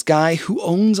 Here's this guy who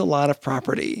owns a lot of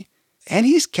property, and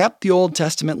he's kept the Old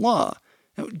Testament law.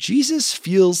 Now, Jesus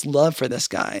feels love for this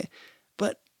guy,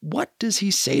 but what does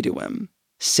he say to him?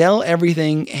 Sell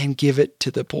everything and give it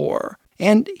to the poor.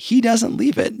 And he doesn't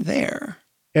leave it there.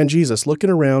 And Jesus, looking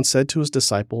around, said to his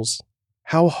disciples,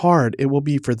 "How hard it will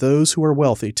be for those who are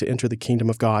wealthy to enter the kingdom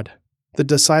of God." The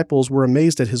disciples were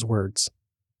amazed at his words.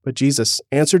 But Jesus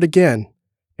answered again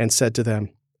and said to them,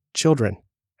 "Children,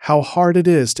 how hard it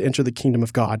is to enter the kingdom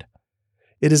of God.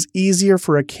 It is easier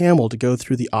for a camel to go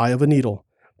through the eye of a needle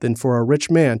than for a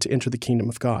rich man to enter the kingdom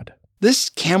of God." This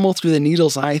camel through the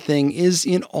needle's eye thing is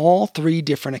in all three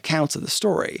different accounts of the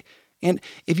story. And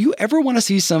if you ever want to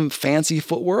see some fancy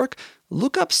footwork,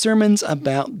 look up sermons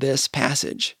about this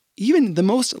passage. Even the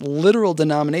most literal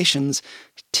denominations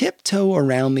tiptoe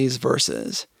around these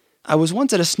verses. I was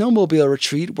once at a snowmobile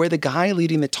retreat where the guy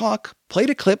leading the talk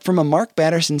played a clip from a Mark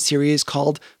Batterson series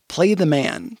called Play the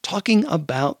Man, talking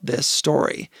about this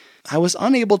story. I was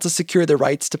unable to secure the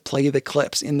rights to play the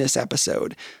clips in this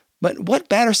episode, but what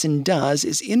Batterson does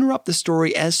is interrupt the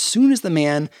story as soon as the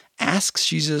man asks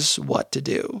Jesus what to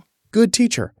do. "Good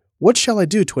teacher, what shall I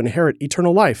do to inherit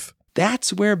eternal life?"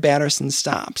 That's where Batterson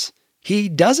stops. He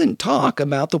doesn't talk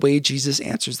about the way Jesus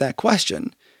answers that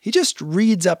question. He just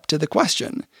reads up to the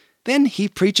question. Then he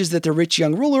preaches that the rich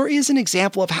young ruler is an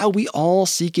example of how we all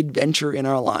seek adventure in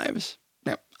our lives.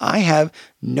 Now, I have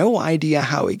no idea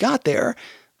how he got there,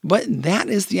 but that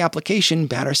is the application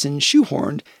Batterson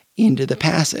shoehorned into the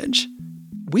passage.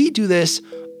 We do this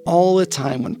all the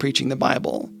time when preaching the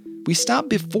Bible. We stop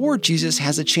before Jesus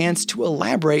has a chance to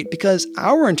elaborate because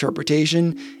our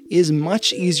interpretation is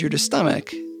much easier to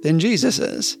stomach than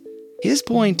Jesus's. His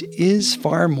point is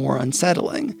far more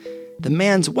unsettling. The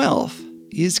man's wealth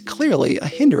is clearly a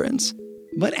hindrance.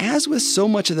 But as with so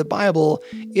much of the Bible,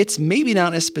 it's maybe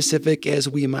not as specific as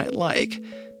we might like.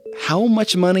 How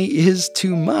much money is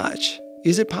too much?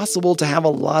 Is it possible to have a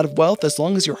lot of wealth as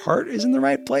long as your heart is in the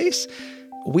right place?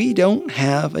 We don't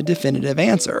have a definitive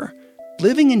answer.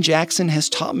 Living in Jackson has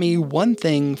taught me one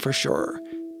thing for sure.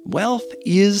 Wealth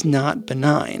is not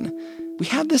benign. We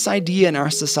have this idea in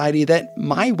our society that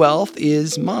my wealth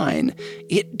is mine.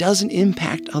 It doesn't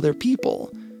impact other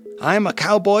people. I'm a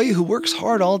cowboy who works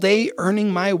hard all day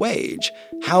earning my wage.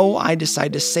 How I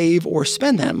decide to save or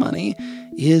spend that money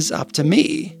is up to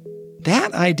me.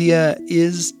 That idea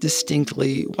is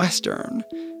distinctly Western.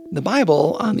 The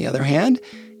Bible, on the other hand,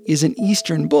 is an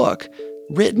Eastern book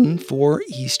written for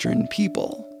Eastern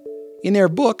people. In their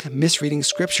book, Misreading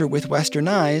Scripture with Western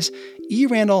Eyes, E.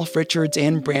 Randolph Richards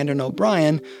and Brandon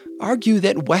O'Brien argue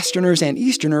that Westerners and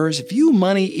Easterners view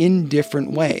money in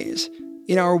different ways.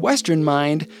 In our Western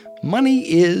mind, money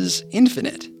is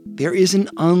infinite. There is an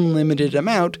unlimited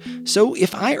amount, so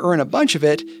if I earn a bunch of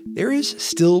it, there is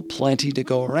still plenty to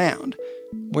go around.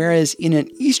 Whereas in an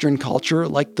Eastern culture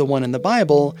like the one in the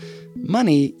Bible,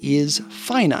 money is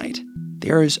finite.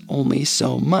 There is only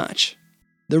so much.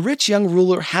 The rich young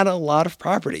ruler had a lot of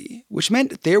property, which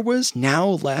meant there was now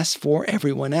less for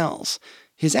everyone else.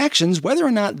 His actions, whether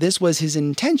or not this was his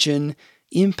intention,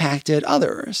 impacted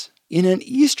others. In an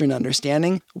Eastern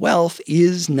understanding, wealth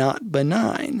is not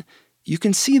benign. You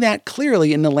can see that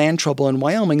clearly in the land trouble in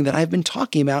Wyoming that I've been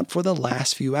talking about for the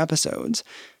last few episodes.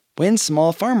 When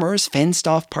small farmers fenced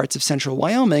off parts of central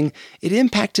Wyoming, it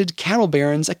impacted cattle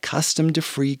barons accustomed to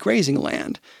free grazing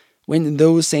land. When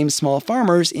those same small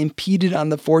farmers impeded on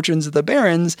the fortunes of the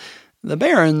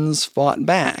barons fought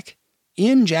back.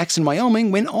 In Jackson,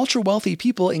 Wyoming, when ultra-wealthy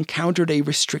people encountered a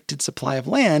restricted supply of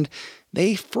land,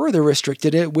 they further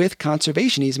restricted it with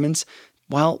conservation easements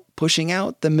while pushing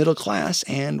out the middle class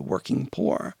and working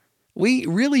poor. We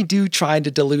really do try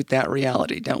to dilute that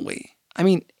reality, don't we? I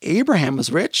mean, Abraham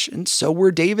was rich, and so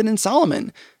were David and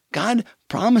Solomon. God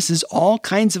promises all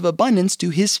kinds of abundance to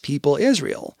his people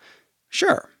Israel.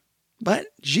 Sure, but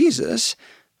Jesus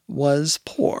was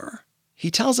poor. He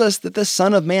tells us that the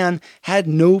Son of Man had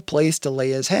no place to lay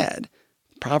his head.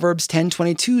 Proverbs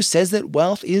 10:22 says that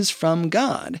wealth is from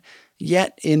God.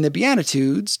 Yet in the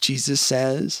Beatitudes, Jesus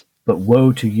says, "But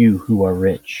woe to you who are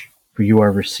rich, for you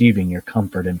are receiving your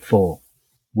comfort in full.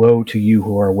 Woe to you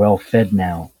who are well fed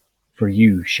now, for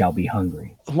you shall be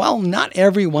hungry." While not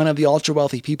every one of the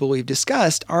ultra-wealthy people we've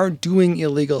discussed are doing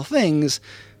illegal things,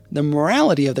 the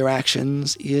morality of their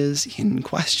actions is in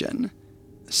question.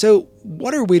 So,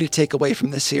 what are we to take away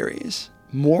from this series?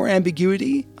 More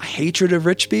ambiguity? A hatred of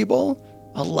rich people?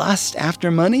 A lust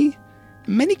after money?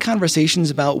 Many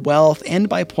conversations about wealth end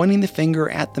by pointing the finger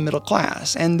at the middle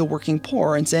class and the working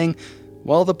poor and saying,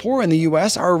 well, the poor in the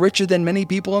U.S. are richer than many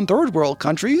people in third world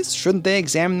countries. Shouldn't they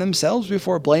examine themselves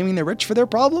before blaming the rich for their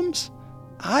problems?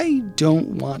 I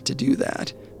don't want to do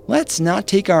that. Let's not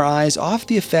take our eyes off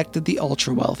the effect that the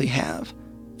ultra-wealthy have.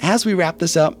 As we wrap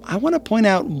this up, I want to point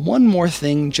out one more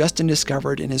thing Justin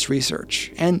discovered in his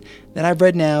research, and that I've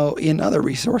read now in other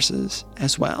resources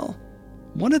as well.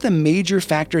 One of the major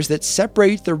factors that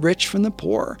separate the rich from the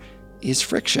poor is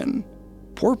friction.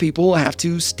 Poor people have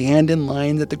to stand in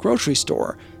lines at the grocery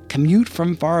store, commute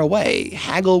from far away,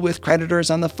 haggle with creditors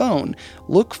on the phone,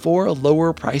 look for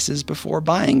lower prices before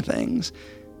buying things.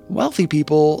 Wealthy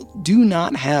people do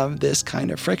not have this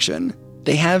kind of friction.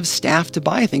 They have staff to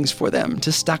buy things for them,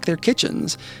 to stock their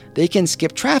kitchens. They can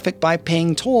skip traffic by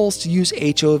paying tolls to use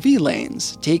HOV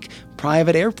lanes, take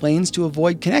private airplanes to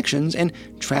avoid connections, and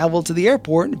travel to the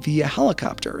airport via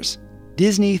helicopters.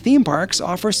 Disney theme parks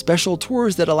offer special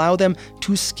tours that allow them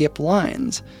to skip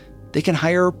lines. They can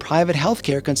hire private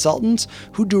healthcare consultants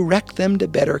who direct them to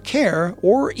better care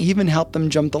or even help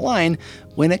them jump the line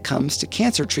when it comes to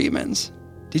cancer treatments.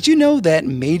 Did you know that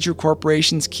major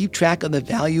corporations keep track of the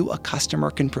value a customer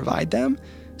can provide them?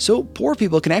 So poor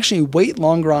people can actually wait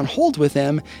longer on hold with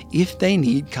them if they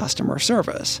need customer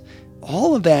service.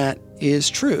 All of that is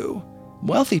true.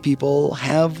 Wealthy people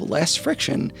have less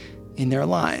friction in their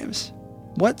lives.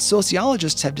 What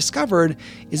sociologists have discovered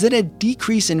is that a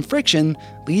decrease in friction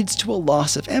leads to a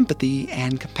loss of empathy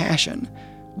and compassion.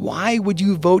 Why would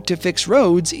you vote to fix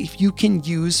roads if you can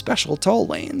use special toll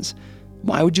lanes?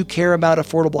 Why would you care about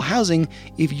affordable housing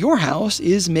if your house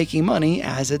is making money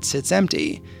as it sits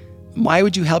empty? Why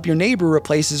would you help your neighbor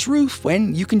replace his roof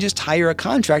when you can just hire a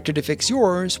contractor to fix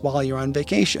yours while you're on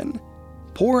vacation?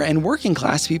 Poor and working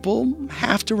class people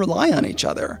have to rely on each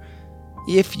other.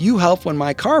 If you help when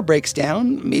my car breaks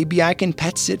down, maybe I can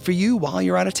pet sit for you while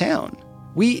you're out of town.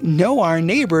 We know our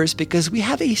neighbors because we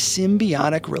have a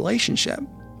symbiotic relationship.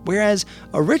 Whereas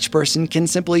a rich person can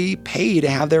simply pay to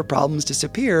have their problems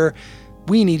disappear,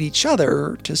 we need each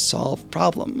other to solve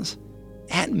problems.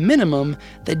 At minimum,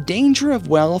 the danger of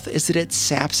wealth is that it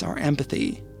saps our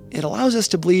empathy. It allows us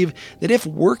to believe that if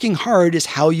working hard is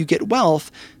how you get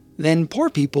wealth, then poor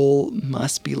people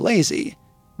must be lazy,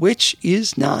 which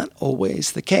is not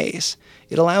always the case.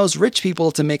 It allows rich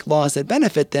people to make laws that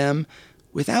benefit them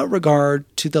without regard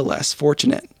to the less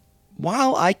fortunate.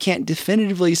 While I can't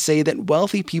definitively say that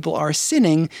wealthy people are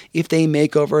sinning if they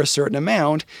make over a certain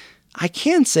amount, I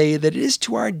can say that it is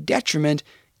to our detriment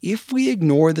if we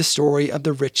ignore the story of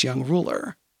the rich young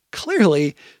ruler.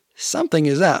 Clearly, something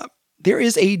is up. There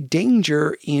is a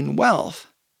danger in wealth,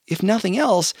 if nothing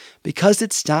else, because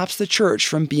it stops the church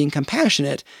from being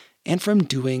compassionate and from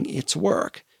doing its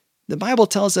work. The Bible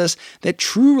tells us that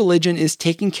true religion is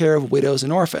taking care of widows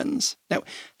and orphans. Now,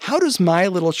 how does my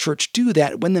little church do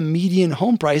that when the median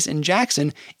home price in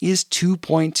Jackson is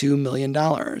 $2.2 million?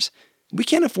 We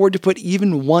can't afford to put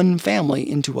even one family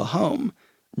into a home.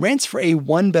 Rents for a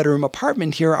one-bedroom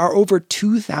apartment here are over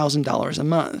 $2,000 a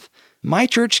month. My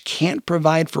church can't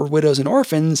provide for widows and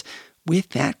orphans with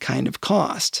that kind of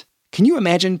cost. Can you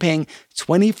imagine paying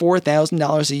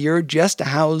 $24,000 a year just to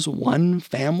house one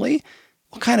family?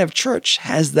 What kind of church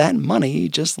has that money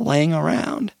just laying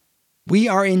around? We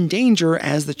are in danger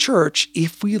as the church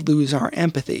if we lose our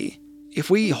empathy. If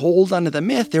we hold onto the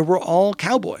myth that we're all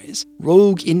cowboys,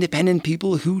 rogue independent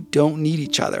people who don't need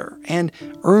each other, and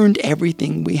earned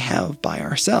everything we have by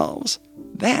ourselves.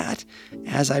 That,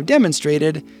 as I've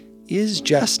demonstrated, is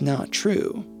just not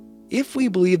true. If we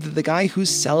believe that the guy who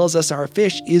sells us our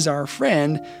fish is our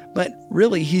friend, but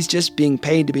really he's just being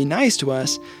paid to be nice to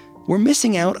us, we're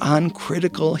missing out on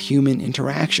critical human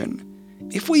interaction.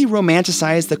 If we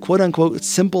romanticize the quote-unquote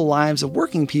simple lives of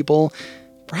working people,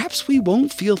 perhaps we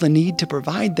won't feel the need to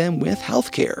provide them with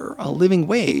healthcare, a living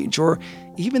wage, or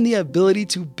even the ability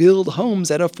to build homes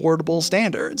at affordable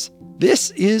standards. This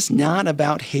is not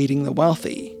about hating the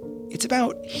wealthy. It's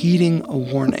about heeding a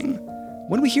warning.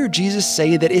 When we hear Jesus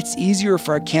say that it's easier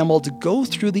for a camel to go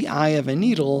through the eye of a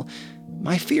needle,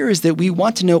 my fear is that we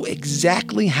want to know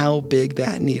exactly how big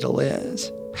that needle is.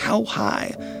 How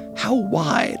high? How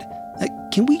wide?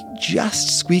 Can we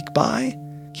just squeak by?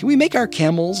 Can we make our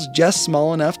camels just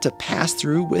small enough to pass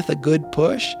through with a good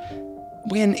push?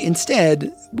 When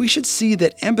instead, we should see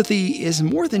that empathy is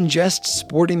more than just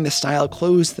sporting the style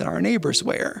clothes that our neighbors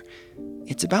wear.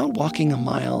 It's about walking a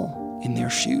mile in their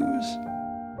shoes.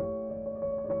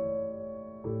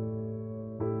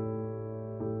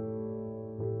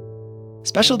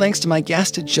 Special thanks to my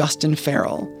guest, Justin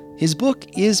Farrell. His book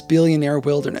is Billionaire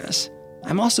Wilderness.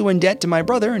 I'm also in debt to my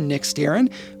brother, Nick Starin,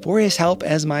 for his help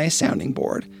as my sounding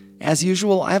board. As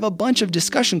usual, I have a bunch of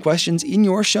discussion questions in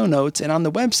your show notes and on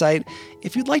the website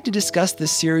if you'd like to discuss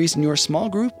this series in your small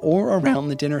group or around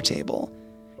the dinner table.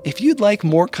 If you'd like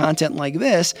more content like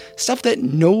this, stuff that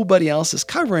nobody else is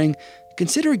covering,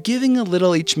 consider giving a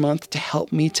little each month to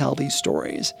help me tell these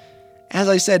stories. As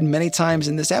I said many times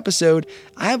in this episode,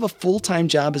 I have a full-time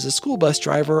job as a school bus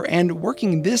driver, and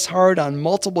working this hard on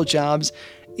multiple jobs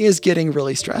is getting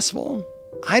really stressful.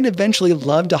 I'd eventually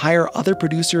love to hire other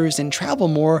producers and travel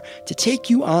more to take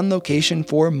you on location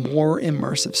for more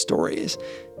immersive stories.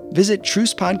 Visit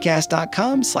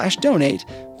trucepodcast.com/donate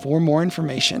for more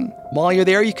information. While you're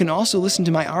there, you can also listen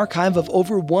to my archive of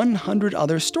over 100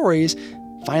 other stories,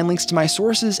 find links to my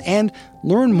sources, and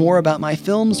learn more about my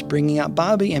films Bringing Up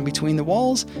Bobby and Between the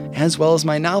Walls, as well as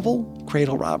my novel,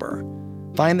 Cradle Robber.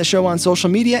 Find the show on social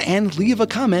media and leave a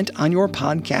comment on your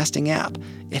podcasting app.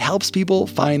 It helps people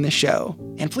find the show.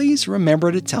 And please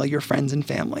remember to tell your friends and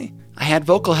family. I had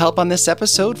vocal help on this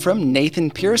episode from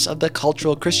Nathan Pierce of the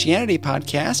Cultural Christianity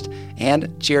podcast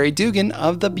and Jerry Dugan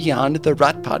of the Beyond the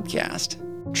Rut podcast.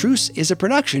 Truce is a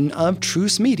production of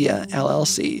Truce Media,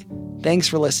 LLC. Thanks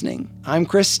for listening. I'm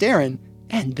Chris Starin,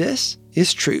 and this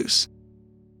is Truce.